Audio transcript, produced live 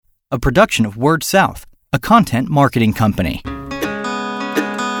a production of Word South, a content marketing company.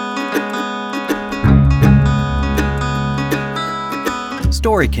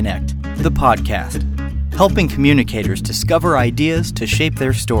 Story Connect, the podcast, helping communicators discover ideas to shape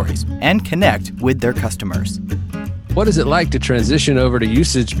their stories and connect with their customers. What is it like to transition over to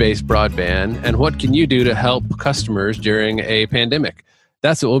usage-based broadband, and what can you do to help customers during a pandemic?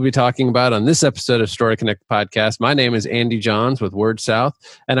 That's what we'll be talking about on this episode of Story Connect podcast. My name is Andy Johns with Word South,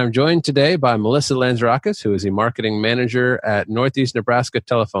 and I'm joined today by Melissa Lanzarakis, who is a marketing manager at Northeast Nebraska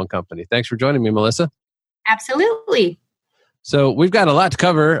Telephone Company. Thanks for joining me, Melissa. Absolutely. So we've got a lot to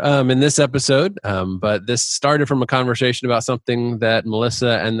cover in this episode, but this started from a conversation about something that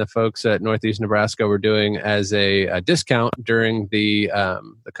Melissa and the folks at Northeast Nebraska were doing as a discount during the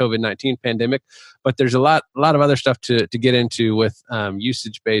COVID-19 pandemic. But there's a lot of other stuff to get into with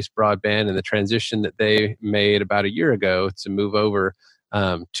usage-based broadband and the transition that they made about a year ago to move over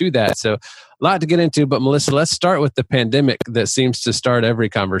to that. So a lot to get into, but Melissa, let's start with the pandemic that seems to start every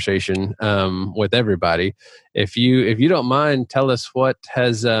conversation with everybody. If you don't mind, tell us what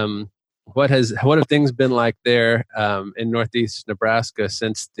have things been like there in Northeast Nebraska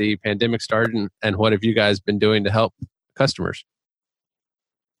since the pandemic started, and what have you guys been doing to help customers?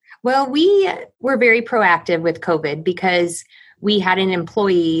 Well, we were very proactive with COVID because we had an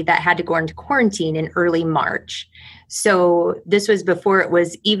employee that had to go into quarantine in early March. So this was before it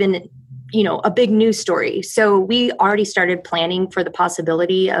was even, a big news story. So we already started planning for the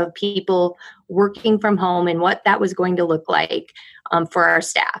possibility of people working from home and what that was going to look like for our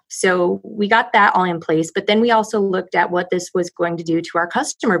staff. So we got that all in place, but then we also looked at what this was going to do to our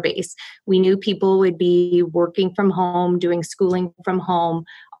customer base. We knew people would be working from home, doing schooling from home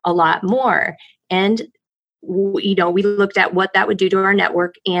a lot more. And we looked at what that would do to our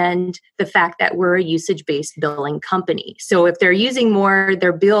network and the fact that we're a usage-based billing company. So if they're using more,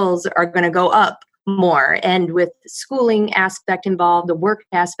 their bills are going to go up more. And with the schooling aspect involved, the work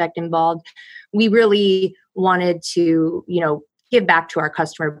aspect involved, we really wanted to, give back to our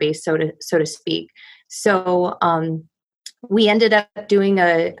customer base, so to speak. So we ended up doing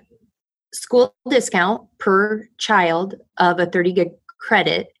a school discount per child of a 30 gig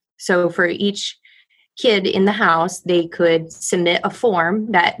credit. So for each kid in the house, they could submit a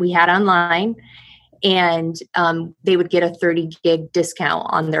form that we had online, and they would get a 30 gig discount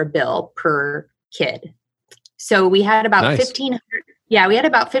on their bill per kid. So we had about 1,500. Yeah, we had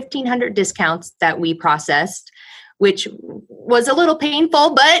about 1,500 discounts that we processed, which was a little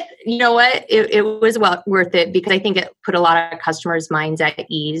painful, but you know what? It was well worth it, because I think it put a lot of customers' minds at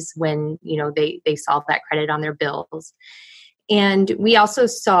ease when they saw that credit on their bills. And we also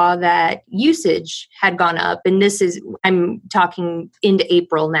saw that usage had gone up. And I'm talking into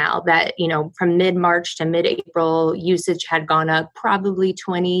April now, that, from mid-March to mid-April, usage had gone up probably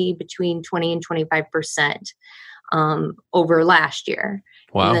between 20 and 25% over last year.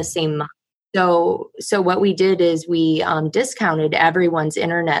 Wow. In the same month. So what we did is we discounted everyone's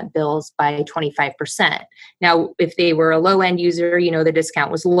internet bills by 25%. Now, if they were a low-end user, the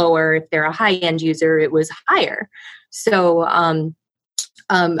discount was lower. If they're a high-end user, it was higher. So I'm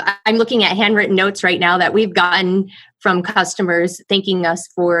looking at handwritten notes right now that we've gotten from customers thanking us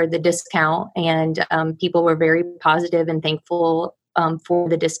for the discount, and people were very positive and thankful for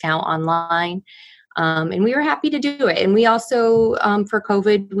the discount online. And we were happy to do it. And we also, for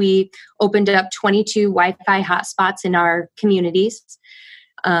COVID, we opened up 22 Wi-Fi hotspots in our communities.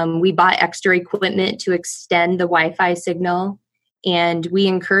 We bought extra equipment to extend the Wi-Fi signal. And we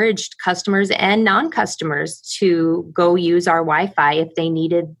encouraged customers and non-customers to go use our Wi-Fi if they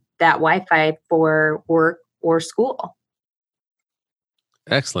needed that Wi-Fi for work or school.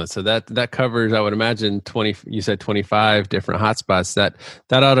 Excellent. So that covers, I would imagine, 20. You said 25 different hotspots.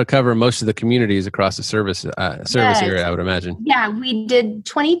 That ought to cover most of the communities across the service area, I would imagine. Yeah, we did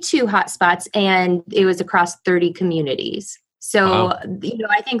 22 hotspots, and it was across 30 communities. So, wow.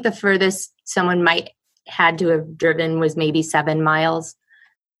 I think the furthest someone had to have driven was maybe 7 miles.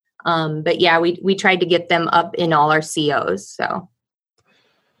 But yeah, we tried to get them up in all our COs. So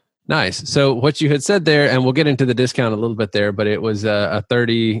nice. So what you had said there, and we'll get into the discount a little bit there, but it was a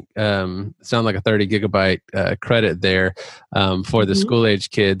 30 gigabyte credit there for the school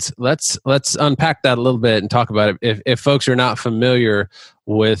age kids. Let's unpack that a little bit and talk about it. If folks are not familiar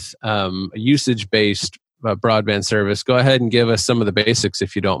with usage based broadband service, go ahead and give us some of the basics,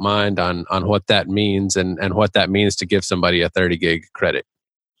 if you don't mind, on what that means and what that means to give somebody a 30 gig credit.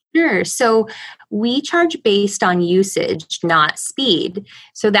 Sure. So we charge based on usage, not speed.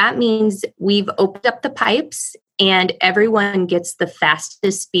 So that means we've opened up the pipes and everyone gets the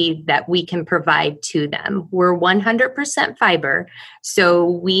fastest speed that we can provide to them. We're 100% fiber, so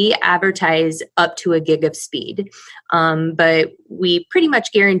we advertise up to a gig of speed, but we pretty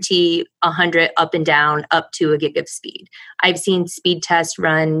much guarantee 100 up and down up to a gig of speed. I've seen speed tests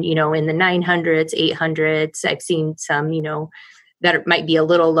run, in the 900s, 800s. I've seen some, that might be a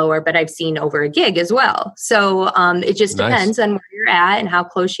little lower, but I've seen over a gig as well. So it just depends on where you're at and how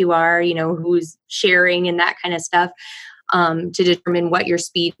close you are, who's sharing and that kind of stuff, to determine what your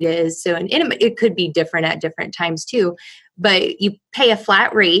speed is. So and it could be different at different times too, but you pay a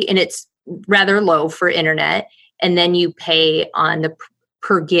flat rate and it's rather low for internet. And then you pay on the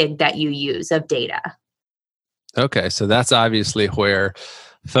per gig that you use of data. Okay. So that's obviously where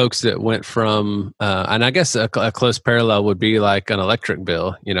folks that went from, and I guess a close parallel would be like an electric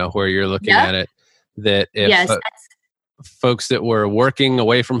bill, where you're looking at it, that if folks that were working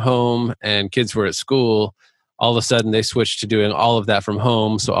away from home and kids were at school, all of a sudden they switched to doing all of that from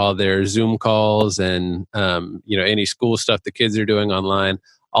home. So all their Zoom calls and, any school stuff the kids are doing online,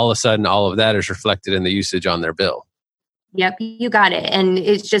 all of a sudden all of that is reflected in the usage on their bill. Yep, you got it. And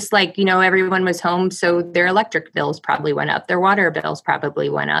it's just like, everyone was home, so their electric bills probably went up. Their water bills probably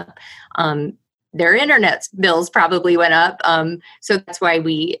went up. Their internet bills probably went up. So that's why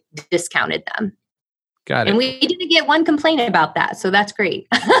we discounted them. Got it. And we didn't get one complaint about that. So that's great.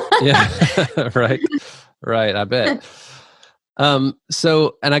 Yeah, right. I bet.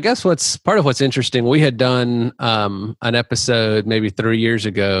 So, and I guess what's interesting, we had done an episode maybe 3 years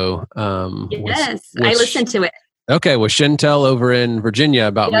ago. Yes, I listened to it. Okay, with Shentel over in Virginia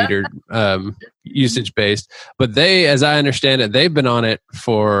about metered usage based, but they, as I understand it, they've been on it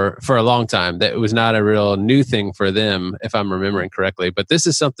for a long time. That it was not a real new thing for them, if I'm remembering correctly. But this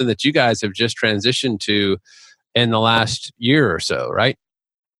is something that you guys have just transitioned to in the last year or so, right?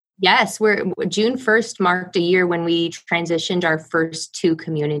 Yes, June 1st marked a year when we transitioned our first 2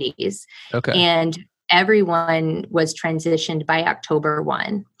 communities. Okay, and everyone was transitioned by October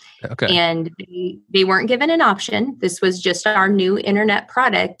 1. Okay. And they weren't given an option. This was just our new internet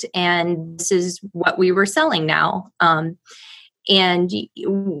product, and this is what we were selling now. And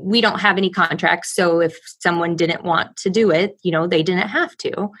we don't have any contracts, so if someone didn't want to do it, they didn't have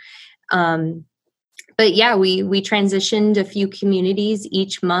to. But yeah, we transitioned a few communities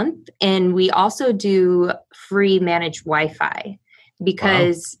each month, and we also do free managed Wi-Fi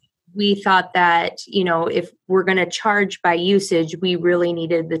because we thought that, if we're going to charge by usage, we really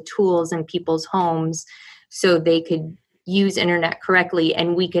needed the tools in people's homes so they could use internet correctly,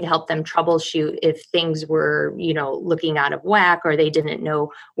 and we could help them troubleshoot if things were, looking out of whack, or they didn't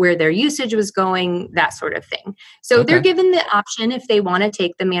know where their usage was going, that sort of thing. So they're given the option if they want to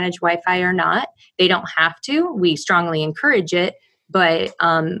take the managed Wi-Fi or not. They don't have to. We strongly encourage it, but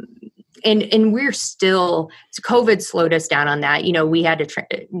and we're still, COVID slowed us down on that. We had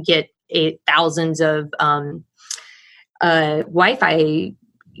to get thousands of Wi-Fi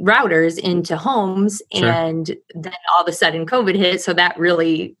routers into homes. Sure. And then all of a sudden COVID hit. So that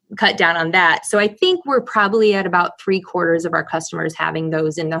really cut down on that. So I think we're probably at about 3/4 of our customers having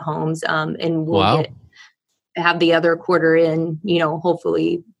those in the homes. And we'll have the other quarter in,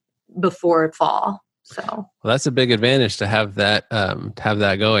 hopefully before fall. So that's a big advantage to have that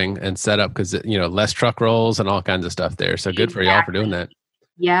going and set up, because less truck rolls and all kinds of stuff there. So good for y'all for doing that.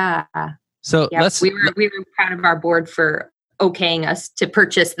 Yeah. So we were proud of our board for okaying us to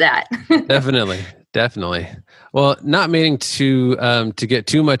purchase that. Definitely. Well, not meaning to get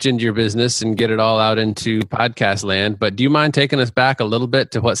too much into your business and get it all out into podcast land, but do you mind taking us back a little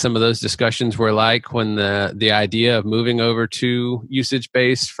bit to what some of those discussions were like when the idea of moving over to usage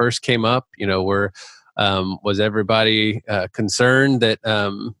based first came up? Was everybody concerned that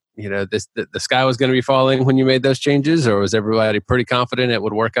the sky was going to be falling when you made those changes, or was everybody pretty confident it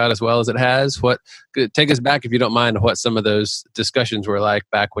would work out as well as it has? Take us back, if you don't mind, what some of those discussions were like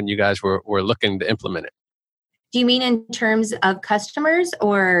back when you guys were looking to implement it. Do you mean in terms of customers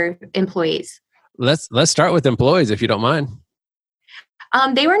or employees? Let's start with employees, if you don't mind.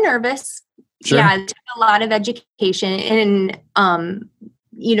 They were nervous. Sure. Yeah, it took a lot of education, and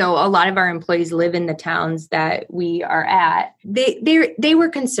a lot of our employees live in the towns that we are at. They were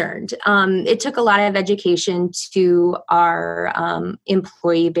concerned. It took a lot of education to our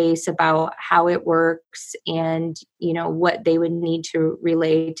employee base about how it works and, what they would need to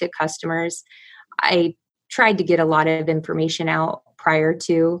relay to customers. I tried to get a lot of information out prior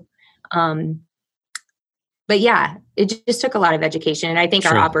to, but yeah, it just took a lot of education. And I think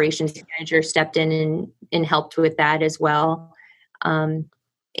our operations manager stepped in and helped with that as well. And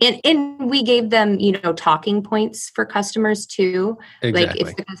we gave them, talking points for customers too. Exactly. Like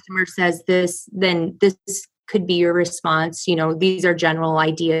if the customer says this, then this could be your response. These are general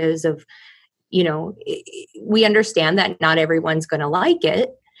ideas of, we understand that not everyone's going to like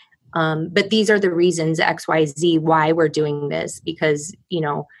it. But these are the reasons XYZ why we're doing this, because,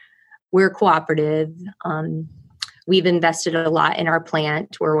 we're cooperative. We've invested a lot in our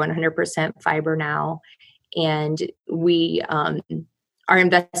plant. We're 100% fiber now. And we are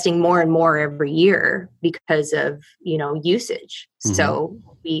investing more and more every year because of, usage. Mm-hmm. So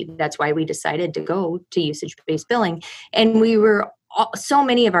that's why we decided to go to usage-based billing. And so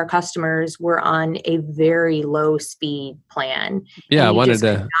many of our customers were on a very low speed plan. Yeah, I wanted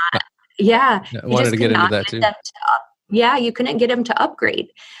to get into that too. You couldn't get them to upgrade.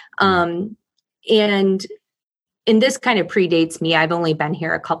 And this kind of predates me. I've only been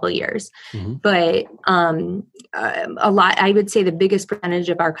here a couple of years, mm-hmm. but a lot, I would say the biggest percentage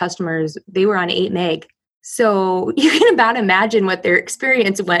of our customers, they were on 8 meg. So you can about imagine what their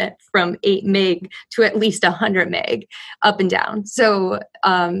experience went from 8 meg to at least 100 meg up and down. So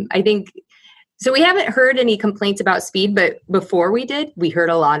I think, so we haven't heard any complaints about speed, but before we heard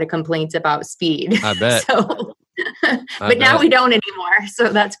a lot of complaints about speed. I bet. But now we don't anymore. So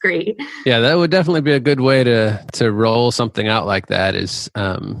that's great. Yeah, that would definitely be a good way to roll something out like that is,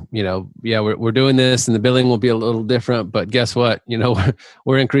 we're doing this and the billing will be a little different, but guess what?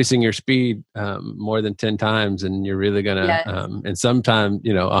 We're increasing your speed more than 10 times and you're really going to, and sometime,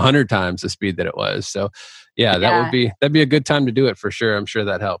 100 times the speed that it was. So that'd be a good time to do it for sure. I'm sure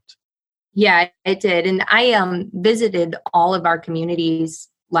that helped. Yeah, it did. And I visited all of our communities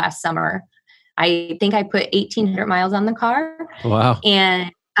last summer. I think I put 1,800 miles on the car. Wow.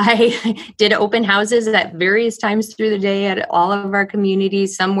 And I did open houses at various times through the day at all of our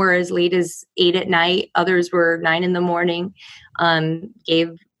communities. Some were as late as 8 at night. Others were 9 in the morning.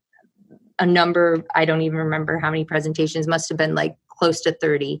 Gave a number, I don't even remember how many presentations, must have been like close to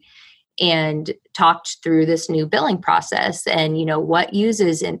 30. And talked through this new billing process and, what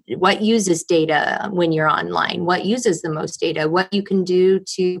uses data when you're online, what uses the most data, what you can do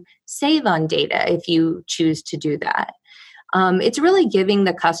to save on data if you choose to do that. It's really giving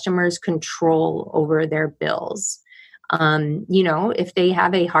the customers control over their bills. If they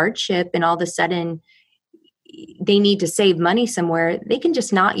have a hardship and all of a sudden they need to save money somewhere, they can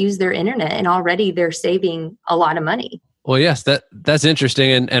just not use their internet and already they're saving a lot of money. Well, yes, that's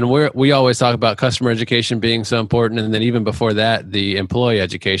interesting. And we always talk about customer education being so important. And then even before that, the employee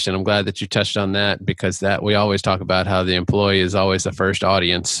education. I'm glad that you touched on that because that we always talk about how the employee is always the first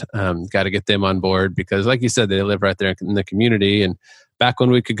audience. Got to get them on board because like you said, they live right there in the community. And back when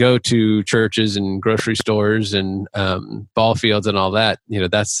we could go to churches and grocery stores and ball fields and all that,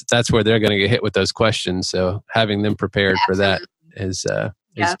 that's where they're going to get hit with those questions. So having them prepared for that is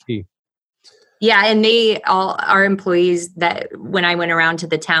key. Yeah, and they all our employees that when I went around to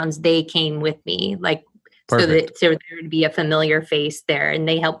the towns, they came with me, like Perfect. So that there would be a familiar face there, and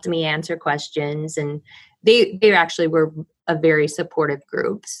they helped me answer questions, and they actually were a very supportive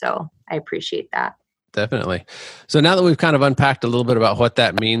group. So I appreciate that. Definitely. So now that we've kind of unpacked a little bit about what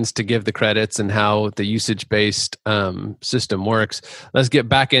that means to give the credits and how the usage-based system works, let's get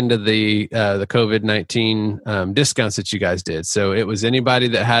back into the COVID-19 discounts that you guys did. So it was anybody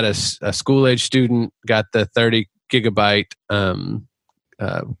that had a school-age student got the 30 gigabyte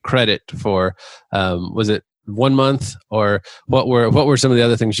credit for, was it 1 month, or what were some of the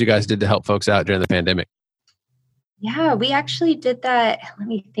other things you guys did to help folks out during the pandemic? Yeah, we actually did that. Let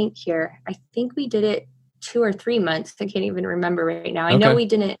me think here. I think we did it 2 or 3 months. I can't even remember right now. I know we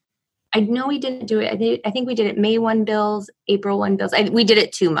didn't do it. I think we did it May 1 bills, April 1 bills. We did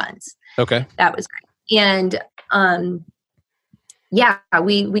it 2 months. Okay. That was great. And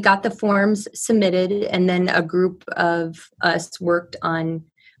we got the forms submitted, and then a group of us worked on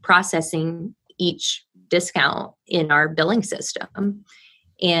processing each discount in our billing system.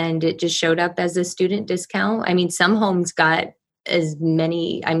 And it just showed up as a student discount. I mean, some homes got as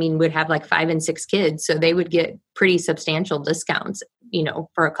many, would have like 5 and 6 kids. So they would get pretty substantial discounts,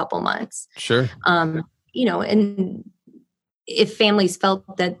 for a couple months. Sure. And if families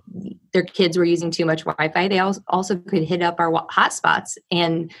felt that their kids were using too much Wi-Fi, they also could hit up our hotspots.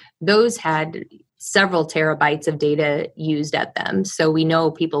 And those had several terabytes of data used at them. So we know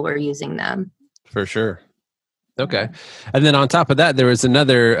people were using them. For sure. Okay. And then on top of that, there was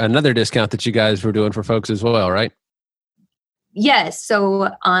another discount that you guys were doing for folks as well, right? Yes.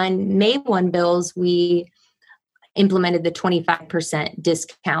 So on May 1 bills, we implemented the 25%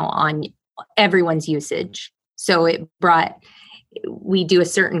 discount on everyone's usage. So we do a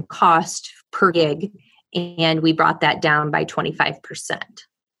certain cost per gig, and we brought that down by 25%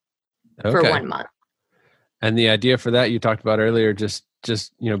 for 1 month. And the idea for that you talked about earlier, just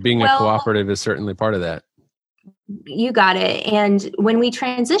being a cooperative is certainly part of that. You got it. And when we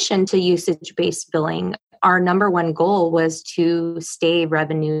transitioned to usage-based billing, our number one goal was to stay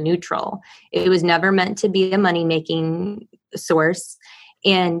revenue neutral. It was never meant to be a money-making source.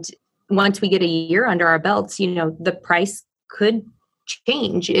 And once we get a year under our belts, the price could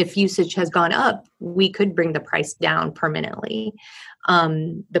change. If usage has gone up, we could bring the price down permanently,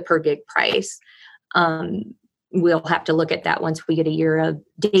 the per gig price. We'll have to look at that once we get a year of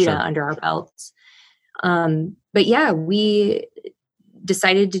data under our belts. But yeah, we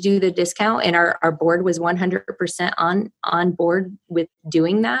decided to do the discount, and our board was 100% on board with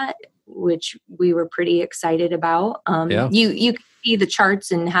doing that, which we were pretty excited about. You could see the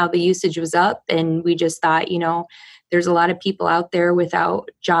charts and how the usage was up, and we just thought, there's a lot of people out there without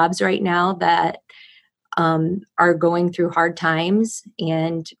jobs right now that are going through hard times,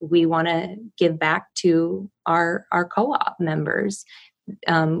 and we want to give back to our co-op members.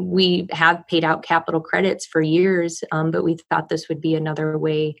 We have paid out capital credits for years, but we thought this would be another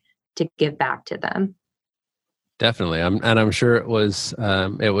way to give back to them. Definitely. I'm sure it was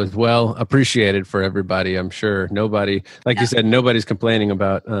well appreciated for everybody. I'm sure nobody, you said, nobody's complaining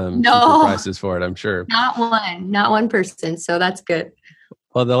about cheaper prices for it, I'm sure. Not one person. So that's good.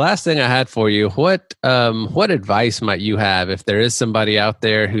 Well, the last thing I had for you, what advice might you have if there is somebody out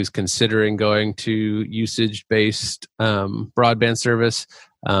there who's considering going to usage-based broadband service?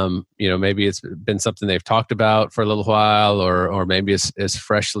 Maybe it's been something they've talked about for a little while, or maybe it's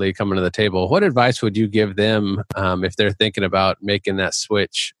freshly coming to the table. What advice would you give them if they're thinking about making that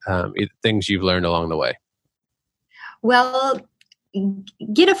switch? Things you've learned along the way. Well,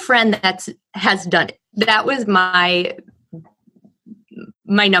 get a friend that has done it. That was my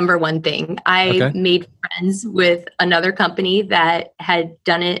number one thing. I made friends with another company that had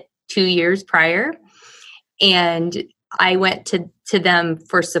done it 2 years prior, and I went to them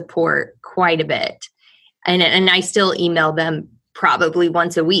for support quite a bit. And I still email them probably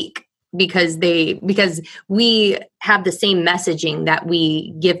once a week because we have the same messaging that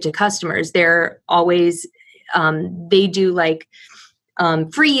we give to customers. They're always, they do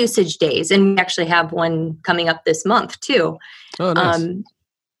free usage days. And we actually have one coming up this month too. Oh, nice.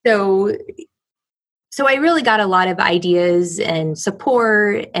 So I really got a lot of ideas and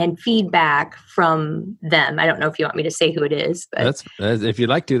support and feedback from them. I don't know if you want me to say who it is, but that's if you'd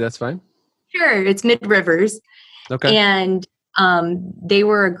like to, that's fine. Sure, it's Mid Rivers. Okay. And they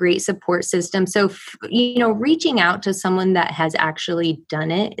were a great support system. So reaching out to someone that has actually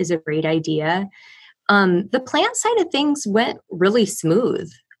done it is a great idea. The plant side of things went really smooth.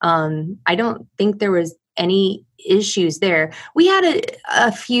 I don't think there was any issues there. We had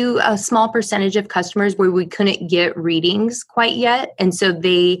a small percentage of customers where we couldn't get readings quite yet. And so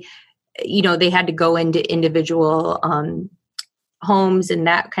they had to go into individual homes and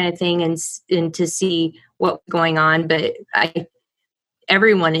that kind of thing and to see what's going on. But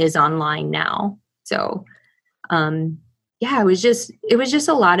everyone is online now. So it was just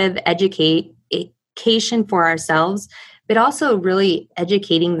a lot of education for ourselves, but also really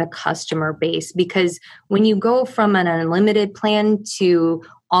educating the customer base, because when you go from an unlimited plan to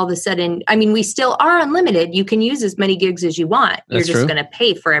all of a sudden, we still are unlimited. You can use as many gigs as you want. That's You're just going to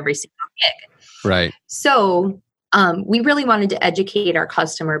pay for every single gig. Right. So we really wanted to educate our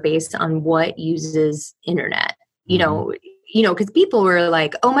customer base on what uses internet, because people were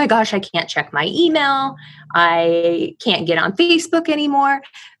like, oh my gosh, I can't check my email. I can't get on Facebook anymore.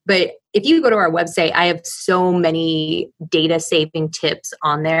 But if you go to our website, I have so many data saving tips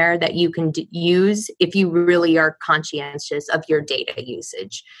on there that you can use if you really are conscientious of your data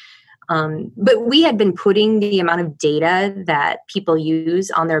usage. But we had been putting the amount of data that people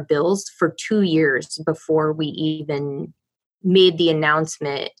use on their bills for 2 years before we even made the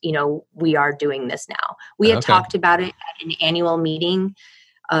announcement, we are doing this now. We had talked about it at an annual meeting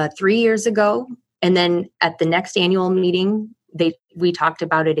 3 years ago. And then at the next annual meeting, we talked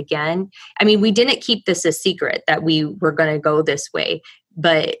about it again. We didn't keep this a secret that we were going to go this way,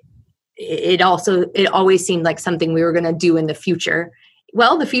 but it always seemed like something we were going to do in the future.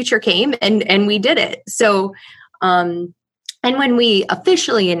 Well, the future came and we did it. So, and when we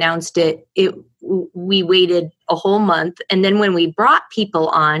officially announced it, we waited a whole month. And then when we brought people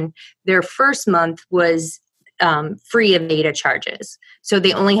on, their first month was free of data charges. So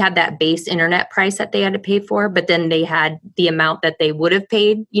they only had that base internet price that they had to pay for, but then they had the amount that they would have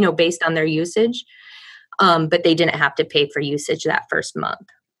paid, based on their usage. But they didn't have to pay for usage that first month.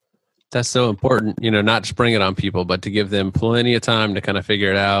 That's so important, not to spring it on people, but to give them plenty of time to kind of figure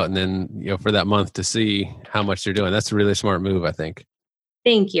it out. And then, for that month to see how much they're doing. That's a really smart move, I think.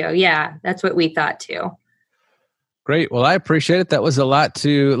 Thank you. Yeah, that's what we thought too. Great. Well, I appreciate it. That was a lot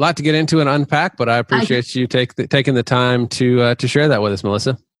to get into and unpack, but I appreciate you taking the time to share that with us,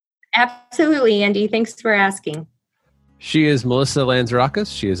 Melissa. Absolutely, Andy. Thanks for asking. She is Melissa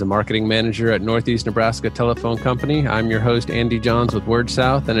Lanzarakis. She is a marketing manager at Northeast Nebraska Telephone Company. I'm your host, Andy Johns with Word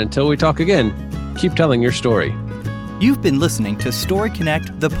South. And until we talk again, keep telling your story. You've been listening to Story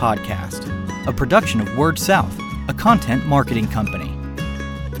Connect, the podcast, a production of Word South, a content marketing company.